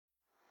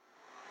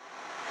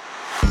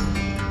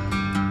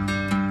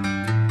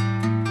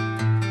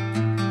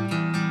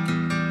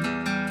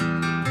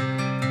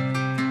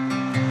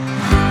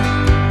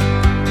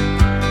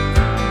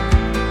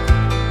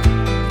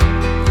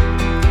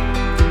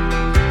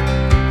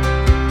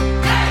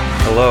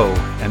Hello,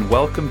 and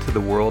welcome to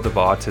the World of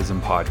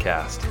Autism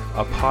podcast,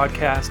 a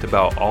podcast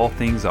about all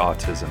things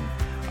autism.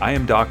 I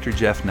am Dr.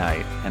 Jeff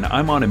Knight, and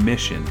I'm on a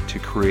mission to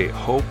create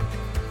hope,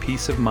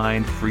 peace of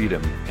mind,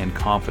 freedom, and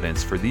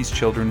confidence for these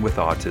children with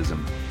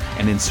autism,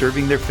 and in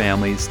serving their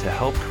families to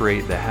help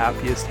create the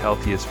happiest,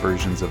 healthiest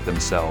versions of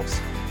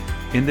themselves.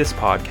 In this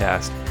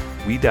podcast,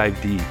 we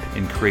dive deep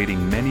in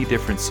creating many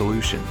different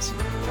solutions,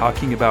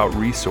 talking about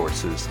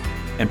resources,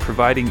 and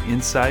providing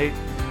insight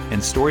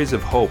and stories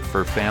of hope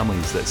for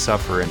families that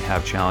suffer and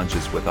have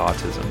challenges with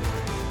autism.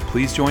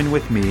 Please join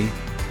with me,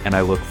 and I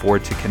look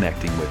forward to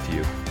connecting with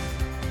you.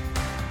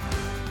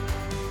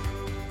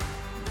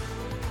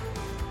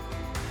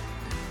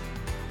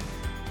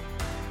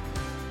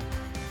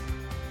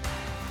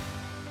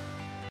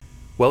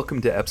 Welcome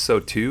to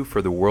episode 2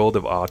 for the World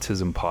of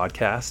Autism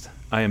podcast.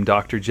 I am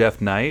Dr. Jeff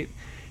Knight,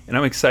 and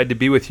I'm excited to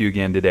be with you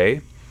again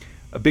today.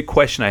 A big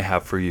question I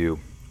have for you: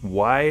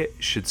 why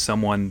should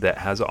someone that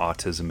has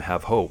autism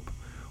have hope?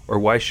 Or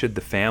why should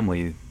the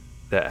family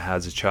that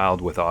has a child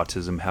with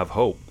autism have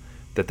hope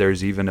that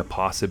there's even a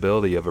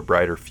possibility of a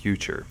brighter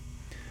future?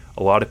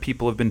 A lot of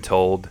people have been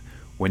told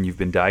when you've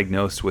been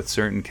diagnosed with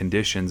certain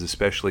conditions,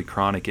 especially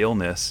chronic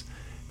illness,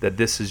 that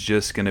this is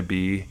just going to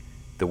be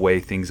the way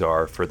things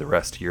are for the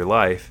rest of your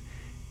life,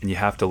 and you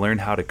have to learn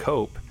how to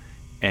cope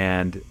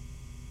and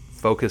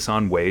focus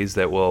on ways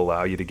that will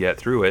allow you to get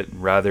through it,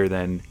 rather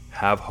than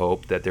have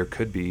hope that there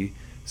could be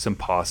some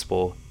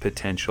possible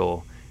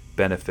potential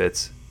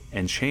benefits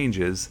and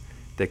changes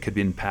that could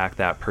impact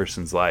that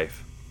person's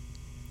life.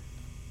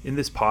 In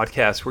this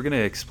podcast, we're going to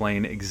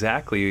explain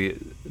exactly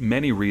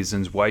many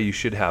reasons why you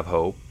should have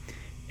hope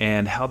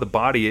and how the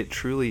body, it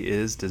truly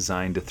is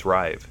designed to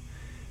thrive.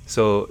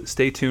 So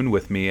stay tuned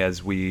with me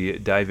as we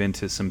dive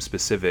into some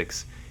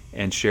specifics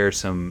and share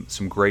some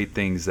great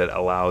things that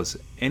allows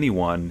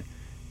anyone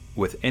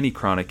with any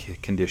chronic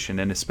condition,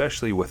 and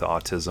especially with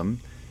autism,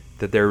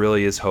 that there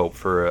really is hope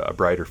for a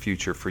brighter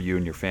future for you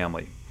and your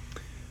family.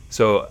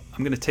 So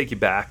I'm going to take you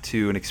back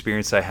to an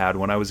experience I had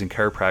when I was in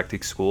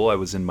chiropractic school. I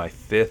was in my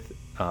 5th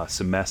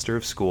semester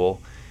of school,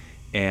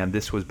 and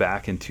this was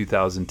back in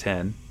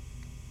 2010.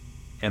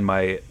 And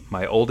my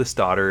oldest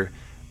daughter,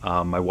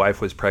 my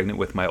wife was pregnant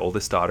with my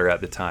oldest daughter at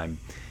the time.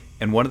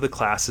 And one of the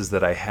classes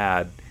that I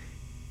had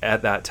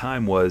at that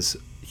time was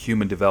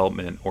human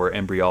development, or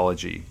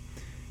embryology.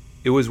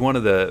 It was one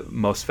of the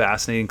most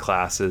fascinating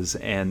classes,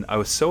 and I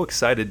was so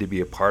excited to be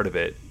a part of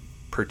it,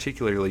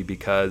 particularly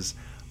because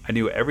I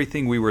knew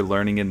everything we were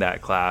learning in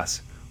that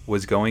class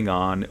was going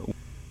on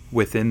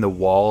within the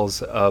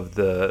walls of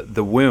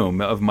the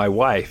womb of my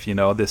wife. You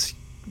know, this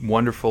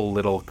wonderful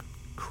little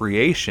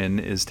creation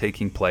is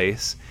taking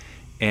place,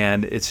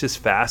 and it's just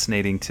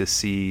fascinating to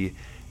see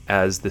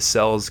as the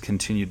cells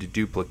continue to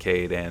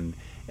duplicate, and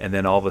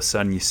then all of a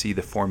sudden you see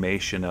the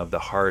formation of the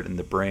heart and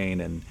the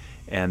brain, and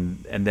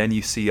then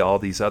you see all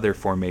these other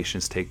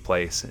formations take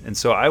place. And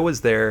so I was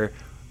there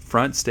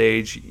front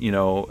stage, you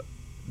know,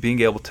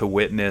 being able to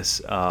witness,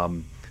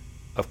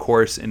 of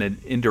course, in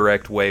an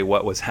indirect way,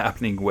 what was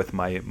happening with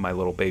my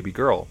little baby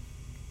girl.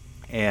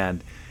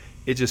 And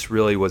it just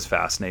really was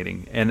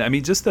fascinating. And I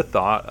mean, just the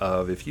thought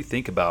of, if you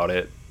think about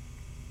it,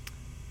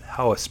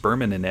 how a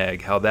sperm and an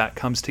egg, how that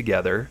comes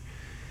together,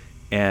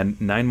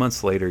 and 9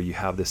 months later you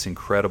have this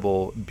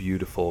incredible,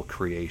 beautiful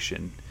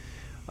creation.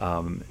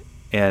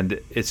 And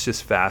it's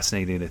just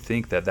fascinating to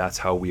think that that's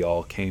how we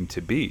all came to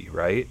be,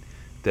 right?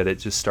 That it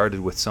just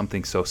started with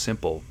something so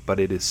simple, but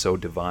it is so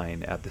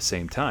divine at the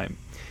same time.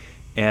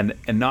 And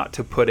not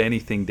to put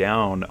anything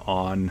down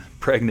on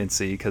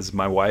pregnancy, because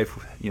my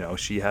wife, you know,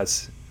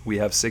 we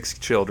have 6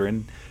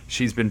 children.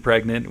 She's been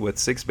pregnant with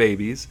 6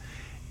 babies.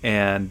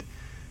 And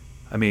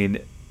I mean,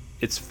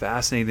 it's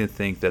fascinating to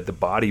think that the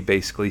body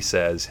basically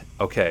says,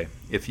 okay,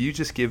 if you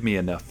just give me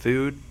enough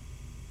food,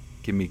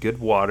 give me good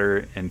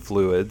water and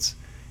fluids,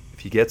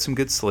 if you get some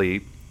good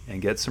sleep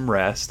and get some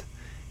rest,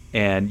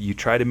 and you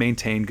try to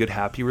maintain good,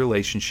 happy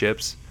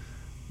relationships,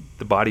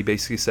 the body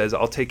basically says,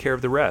 I'll take care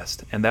of the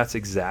rest. And that's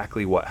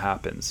exactly what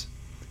happens.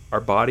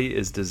 Our body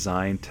is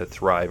designed to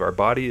thrive. Our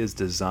body is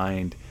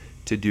designed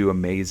to do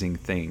amazing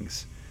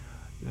things.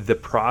 The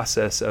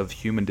process of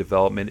human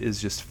development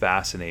is just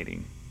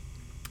fascinating,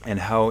 and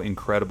how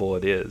incredible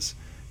it is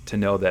to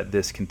know that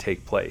this can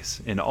take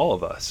place in all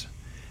of us.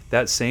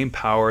 That same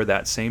power,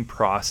 that same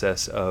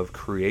process of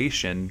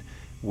creation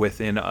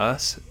within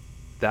us,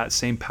 that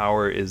same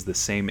power is the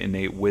same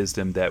innate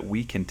wisdom that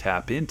we can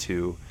tap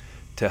into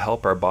to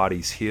help our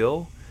bodies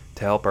heal,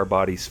 to help our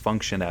bodies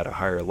function at a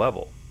higher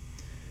level.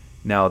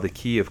 Now, the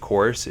key, of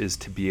course, is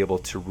to be able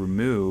to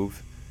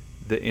remove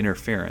the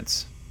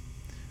interference,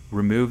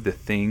 remove the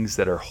things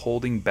that are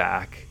holding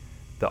back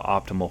the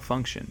optimal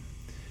function.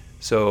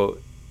 So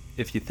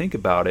if you think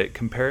about it,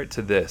 compare it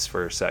to this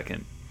for a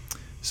second.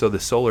 So the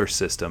solar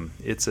system,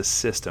 it's a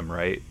system,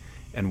 right?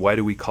 And why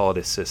do we call it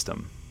a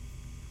system?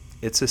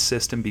 It's a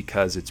system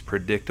because it's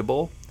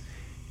predictable,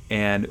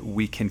 and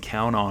we can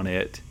count on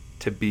it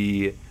to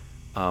be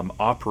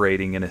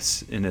operating in a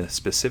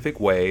specific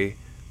way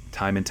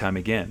time and time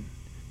again.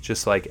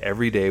 Just like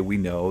every day we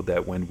know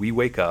that when we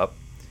wake up,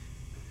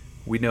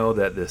 We know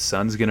that the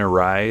sun's going to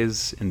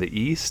rise in the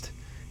east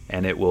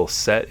and it will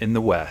set in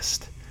the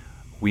west.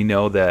 We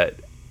know that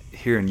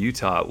here in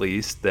Utah, at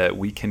least, that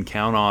we can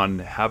count on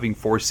having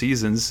 4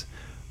 seasons,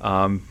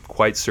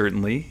 quite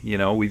certainly.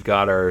 We've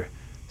got our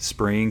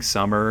spring,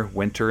 summer,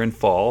 winter, and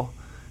fall,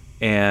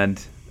 and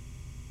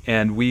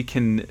we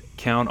can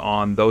count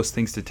on those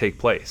things to take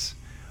place.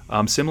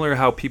 Similar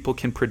how people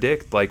can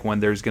predict, like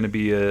when there's going to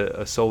be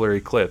a solar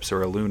eclipse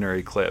or a lunar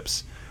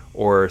eclipse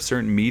or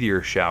certain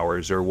meteor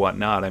showers or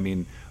whatnot. I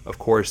mean, of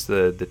course,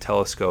 the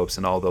telescopes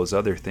and all those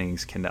other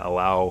things can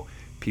allow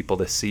people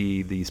to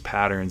see these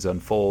patterns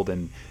unfold,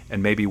 and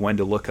maybe when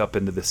to look up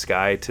into the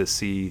sky to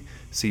see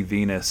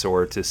Venus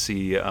or to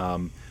see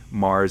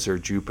Mars or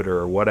Jupiter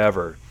or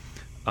whatever.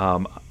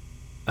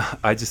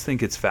 I just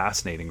think it's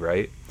fascinating,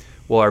 right?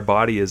 Well, our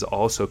body is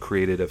also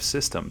created of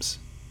systems,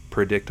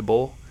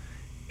 predictable,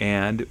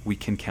 and we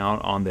can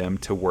count on them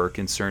to work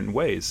in certain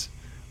ways.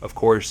 Of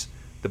course,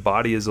 the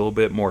body is a little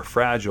bit more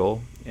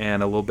fragile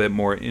and a little bit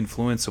more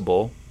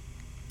influenceable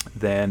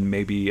than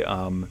maybe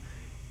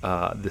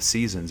the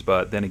seasons.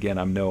 But then again,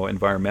 I'm no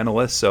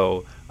environmentalist,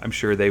 so I'm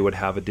sure they would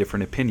have a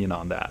different opinion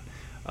on that.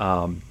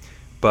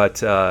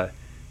 But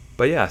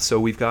yeah, so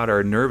we've got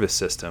our nervous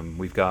system,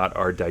 we've got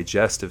our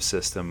digestive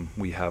system,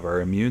 we have our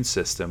immune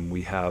system,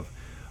 we have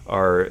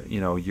our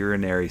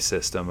urinary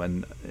system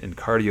and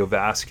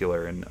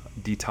cardiovascular and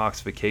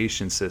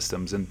detoxification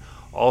systems and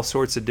all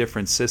sorts of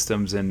different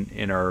systems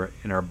in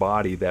our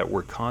body that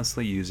we're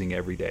constantly using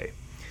every day.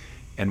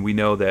 And we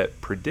know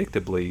that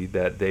predictably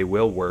that they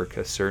will work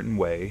a certain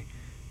way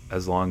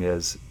as long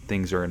as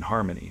things are in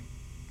harmony.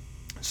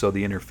 So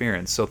the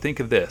interference. So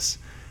think of this.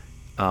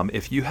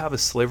 If you have a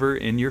sliver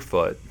in your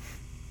foot,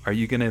 are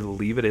you going to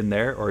leave it in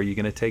there or are you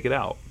going to take it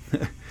out?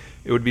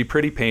 It would be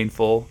pretty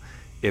painful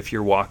if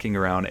you're walking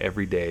around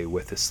every day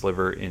with a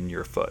sliver in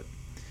your foot.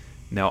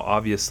 Now,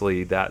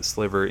 obviously, that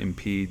sliver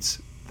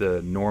impedes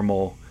the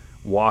normal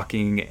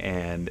walking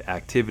and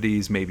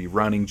activities, maybe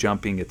running,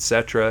 jumping,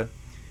 etc.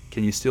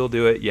 Can you still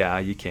do it? Yeah,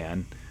 you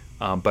can,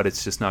 but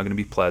it's just not going to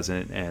be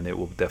pleasant and it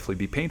will definitely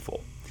be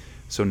painful.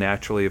 So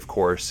naturally, of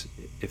course,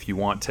 if you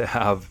want to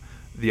have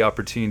the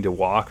opportunity to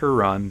walk or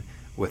run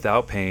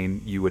without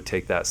pain, you would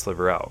take that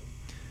sliver out.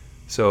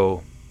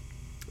 So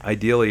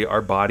ideally,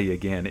 our body,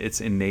 again,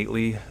 it's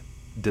innately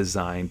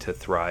designed to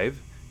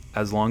thrive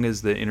as long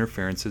as the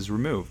interference is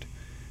removed.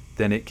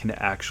 Then it can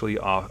actually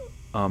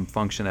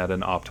function at an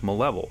optimal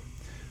level.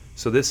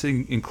 So this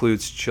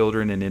includes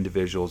children and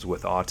individuals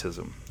with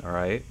autism. All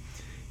right,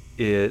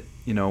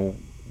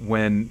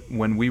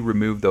 when we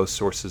remove those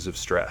sources of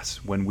stress,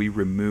 when we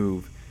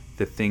remove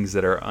the things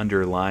that are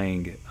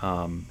underlying,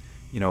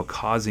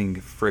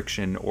 causing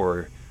friction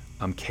or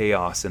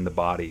chaos in the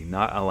body,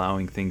 not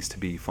allowing things to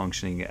be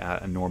functioning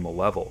at a normal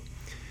level.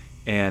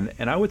 And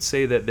I would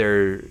say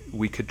that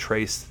we could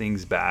trace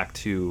things back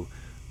to,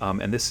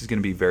 and this is going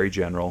to be very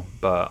general,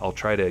 but I'll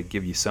try to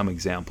give you some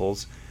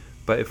examples.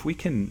 But if we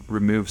can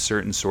remove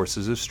certain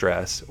sources of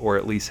stress, or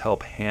at least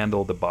help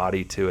handle the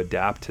body to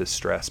adapt to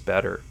stress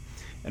better.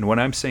 And when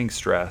I'm saying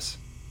stress,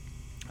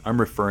 I'm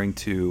referring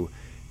to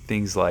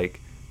things like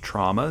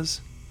traumas,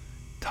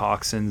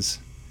 toxins,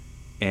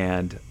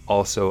 and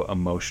also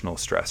emotional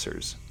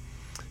stressors.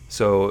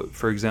 So,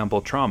 for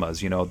example,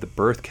 traumas, the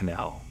birth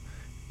canal.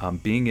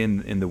 Being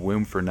in the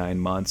womb for 9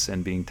 months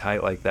and being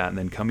tight like that, and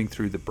then coming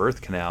through the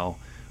birth canal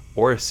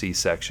or a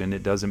C-section,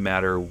 it doesn't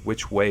matter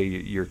which way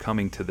you're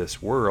coming to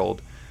this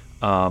world,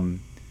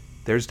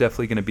 there's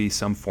definitely going to be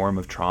some form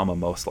of trauma,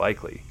 most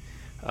likely.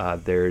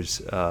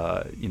 There's,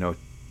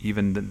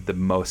 even the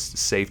most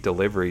safe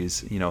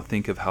deliveries,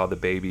 think of how the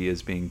baby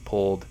is being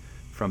pulled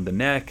from the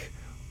neck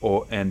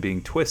and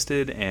being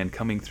twisted and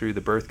coming through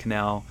the birth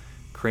canal.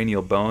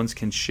 Cranial bones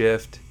can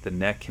shift, the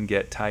neck can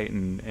get tight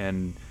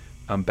and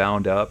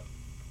bound up.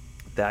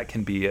 That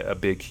can be a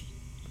big,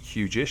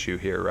 huge issue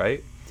here,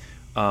 right?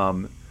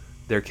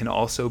 There can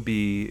also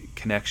be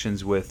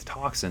connections with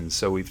toxins.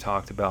 So we've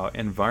talked about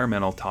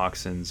environmental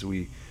toxins.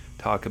 We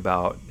talk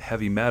about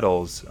heavy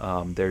metals.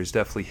 There's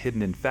definitely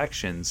hidden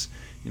infections.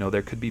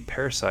 There could be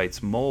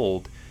parasites,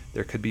 mold.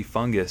 There could be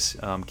fungus,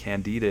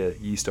 candida,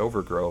 yeast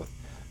overgrowth,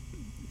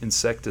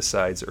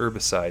 insecticides,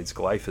 herbicides,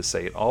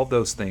 glyphosate. All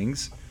those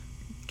things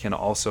can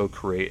also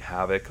create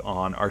havoc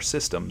on our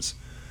systems.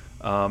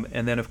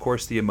 And then, of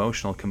course, the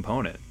emotional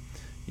component.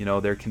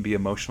 There can be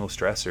emotional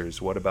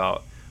stressors. What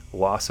about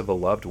loss of a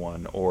loved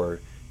one or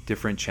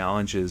different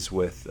challenges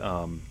with,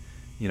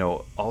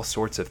 all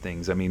sorts of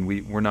things? I mean,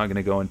 we're not going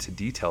to go into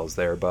details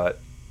there, but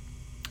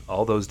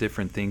all those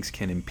different things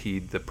can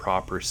impede the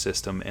proper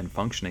system and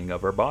functioning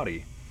of our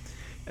body.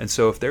 And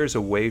so if there's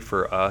a way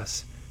for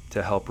us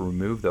to help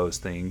remove those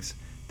things,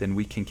 then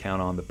we can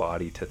count on the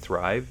body to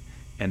thrive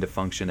and to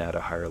function at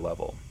a higher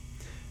level.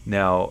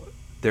 Now,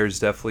 there's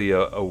definitely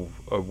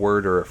a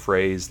word or a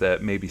phrase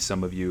that maybe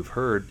some of you have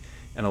heard,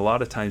 and a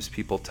lot of times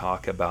people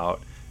talk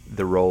about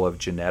the role of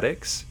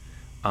genetics,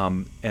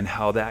 and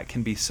how that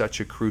can be such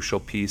a crucial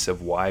piece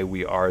of why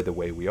we are the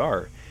way we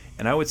are.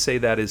 And I would say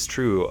that is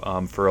true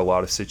for a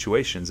lot of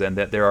situations, and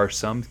that there are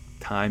some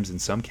times in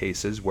some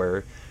cases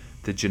where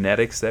the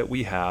genetics that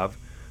we have,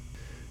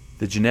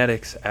 the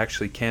genetics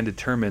actually can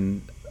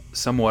determine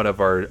somewhat of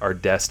our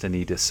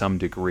destiny to some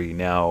degree.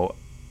 Now,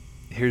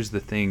 here's the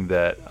thing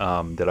that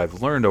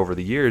I've learned over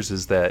the years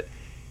is that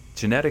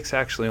genetics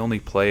actually only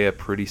play a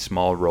pretty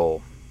small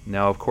role.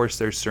 Now, of course,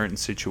 there's certain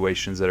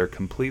situations that are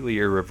completely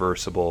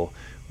irreversible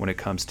when it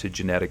comes to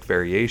genetic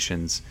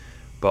variations,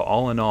 but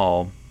all in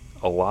all,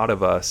 a lot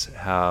of us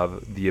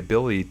have the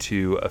ability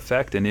to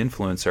affect and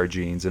influence our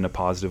genes in a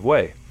positive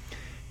way,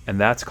 and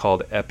that's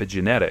called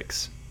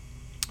epigenetics.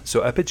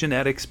 So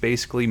epigenetics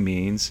basically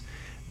means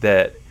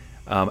that,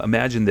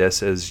 imagine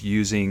this as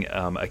using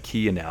a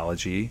key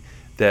analogy,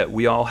 that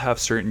we all have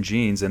certain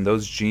genes, and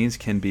those genes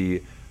can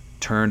be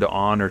turned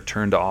on or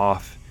turned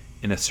off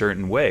in a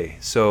certain way.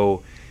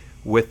 So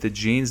with the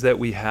genes that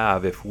we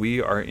have, if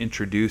we are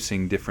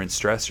introducing different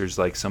stressors,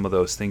 like some of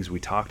those things we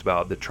talked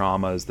about, the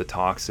traumas, the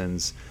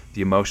toxins,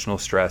 the emotional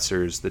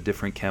stressors, the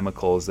different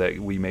chemicals that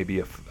we may be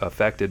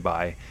affected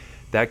by,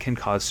 that can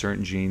cause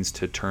certain genes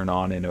to turn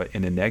on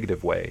in a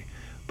negative way.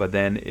 But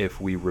then if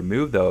we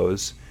remove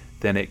those,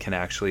 then it can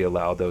actually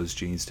allow those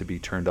genes to be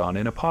turned on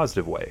in a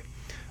positive way.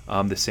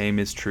 The same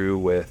is true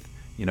with,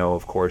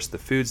 of course, the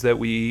foods that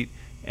we eat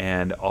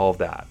and all of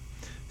that.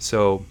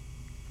 So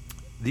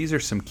these are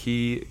some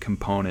key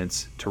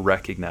components to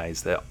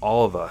recognize that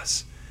all of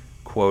us,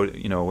 quote,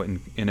 in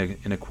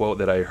a quote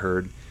that I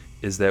heard,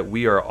 is that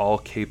we are all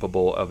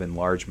capable of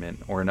enlargement,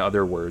 or in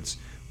other words,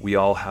 we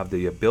all have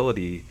the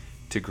ability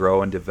to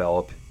grow and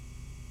develop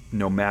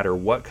no matter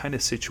what kind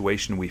of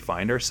situation we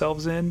find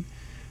ourselves in,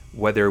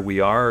 whether we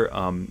are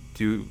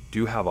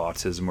do have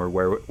autism, or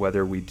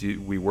whether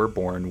we were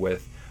born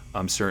with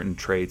certain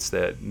traits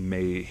that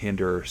may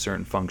hinder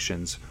certain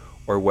functions,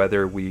 or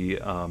whether we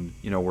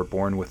were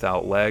born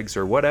without legs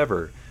or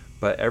whatever.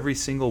 But every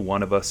single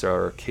one of us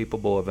are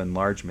capable of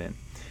enlargement,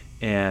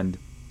 and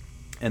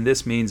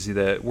this means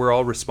that we're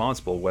all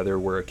responsible, whether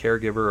we're a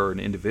caregiver or an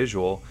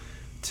individual,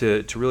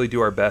 to really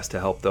do our best to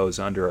help those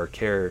under our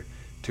care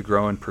to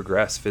grow and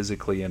progress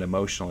physically and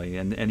emotionally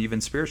and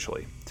even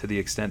spiritually to the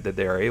extent that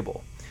they are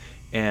able.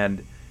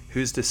 And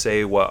who's to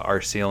say what our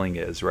ceiling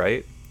is,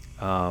 right?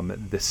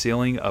 The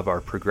ceiling of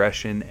our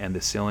progression and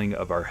the ceiling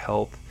of our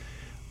health,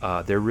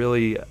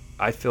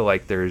 I feel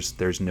like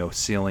there's no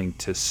ceiling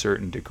to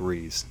certain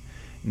degrees.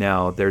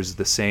 Now, there's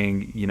the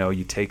saying,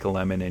 you take a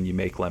lemon and you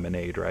make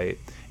lemonade, right?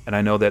 And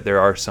I know that there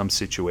are some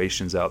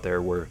situations out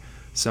there where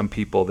some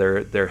people,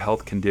 their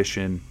health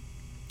condition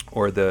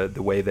or the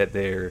way that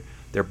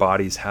their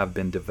bodies have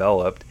been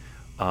developed,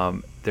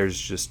 there's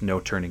just no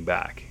turning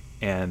back,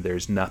 and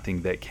there's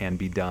nothing that can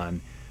be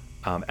done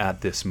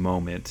at this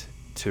moment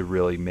to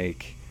really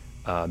make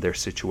their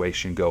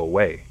situation go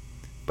away.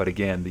 But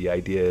again, the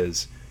idea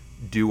is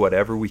do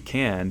whatever we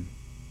can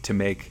to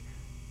make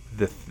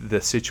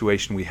the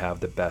situation we have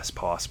the best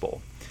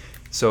possible.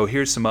 So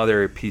here's some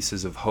other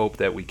pieces of hope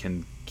that we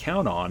can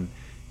count on,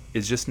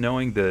 is just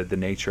knowing the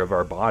nature of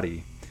our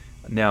body.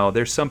 Now,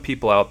 there's some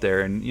people out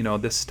there, and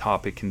this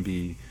topic can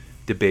be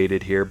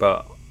debated here,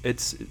 but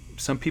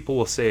some people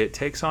will say it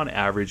takes on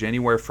average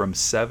anywhere from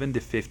 7 to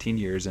 15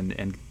 years,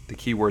 and the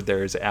key word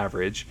there is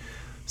average,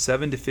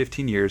 7 to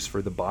 15 years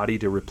for the body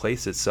to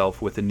replace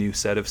itself with a new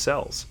set of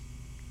cells.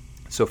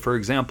 So for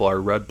example, our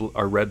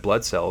red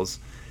blood cells,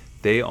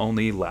 they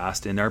only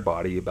last in our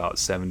body about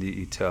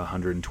 70 to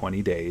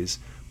 120 days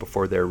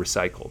before they're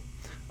recycled.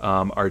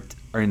 Our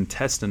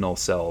intestinal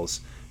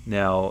cells,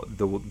 now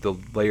the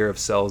layer of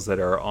cells that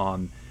are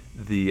on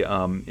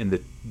in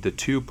the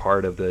tube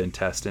part of the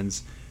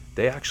intestines,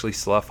 they actually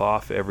slough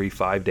off every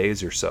 5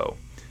 days or so.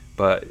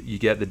 But you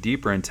get the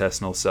deeper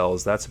intestinal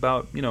cells, that's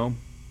about,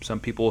 some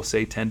people will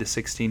say 10 to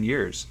 16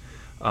 years.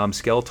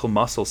 Skeletal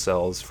muscle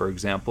cells, for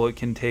example, it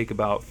can take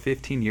about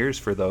 15 years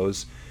for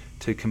those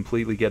to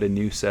completely get a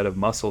new set of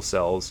muscle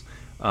cells.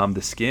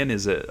 The skin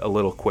is a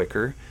little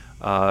quicker.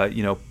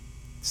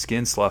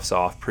 Skin sloughs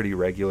off pretty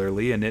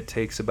regularly, and it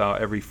takes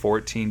about every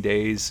 14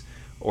 days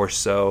or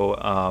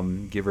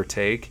so, give or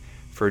take,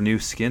 for new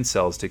skin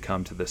cells to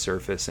come to the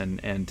surface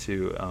and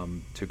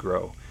to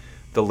grow.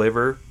 The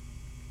liver,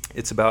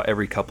 it's about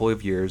every couple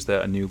of years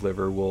that a new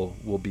liver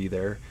will be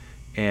there,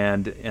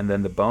 and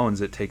then the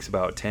bones, it takes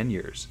about 10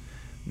 years.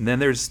 And then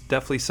there's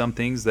definitely some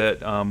things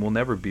that will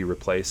never be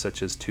replaced,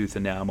 such as tooth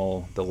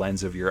enamel, the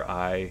lens of your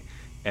eye,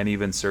 and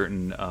even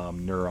certain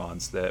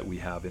neurons that we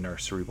have in our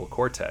cerebral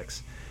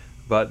cortex.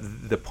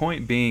 But the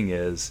point being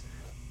is,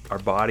 our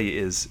body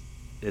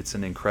it's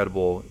an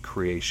incredible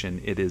creation.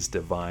 It is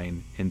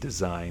divine in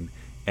design,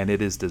 and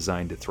it is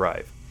designed to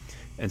thrive.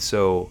 And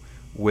so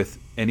with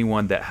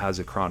anyone that has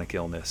a chronic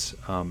illness,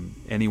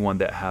 anyone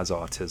that has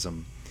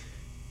autism,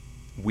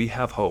 we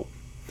have hope,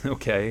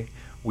 okay?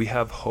 We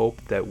have hope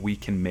that we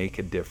can make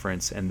a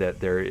difference and that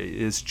there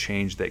is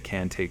change that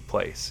can take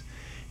place.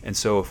 And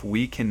so if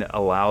we can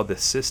allow the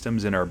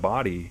systems in our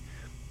body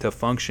to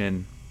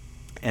function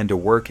and to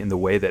work in the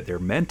way that they're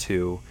meant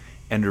to,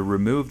 and to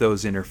remove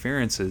those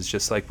interferences,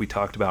 just like we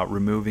talked about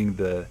removing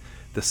the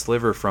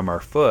sliver from our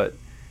foot,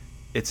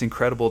 it's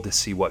incredible to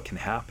see what can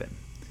happen.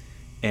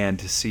 and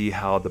to see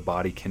how the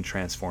body can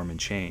transform and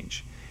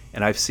change.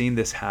 And I've seen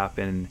this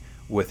happen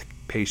with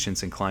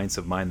patients and clients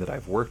of mine that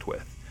I've worked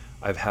with.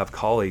 I've had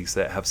colleagues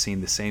that have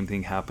seen the same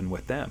thing happen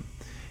with them.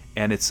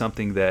 And it's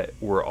something that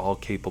we're all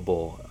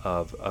capable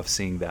of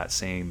seeing that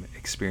same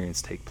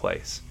experience take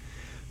place.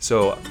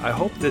 So I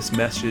hope this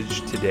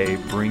message today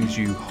brings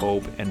you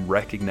hope and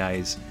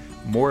recognize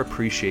more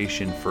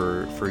appreciation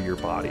for your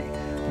body,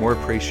 more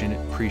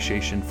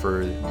appreciation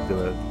for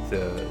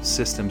the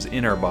systems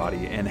in our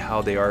body and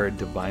how they are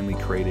divinely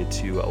created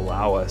to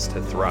allow us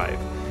to thrive.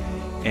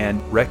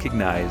 And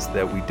recognize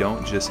that we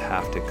don't just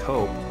have to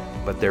cope,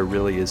 but there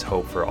really is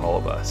hope for all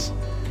of us.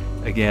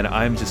 Again,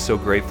 I'm just so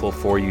grateful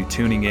for you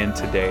tuning in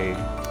today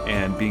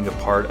and being a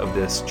part of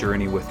this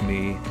journey with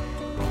me.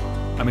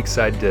 I'm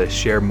excited to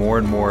share more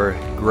and more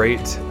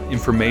great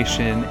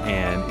information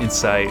and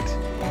insight,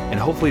 and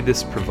hopefully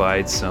this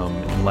provides some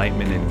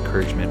enlightenment and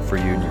encouragement for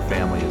you and your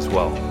family as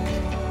well.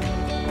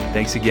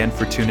 Thanks again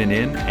for tuning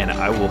in, and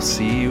I will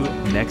see you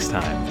next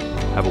time.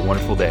 Have a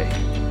wonderful day.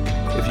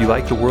 If you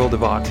like the World of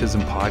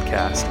Autism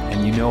podcast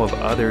and you know of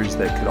others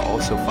that could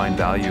also find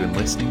value in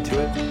listening to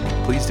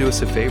it, please do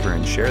us a favor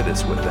and share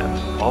this with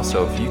them.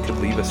 Also, if you could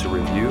leave us a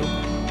review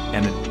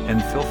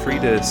and feel free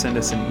to send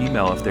us an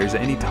email if there's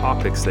any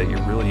topics that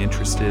you're really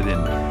interested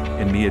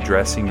in me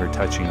addressing or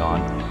touching on.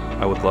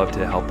 I would love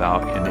to help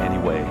out in any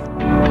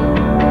way.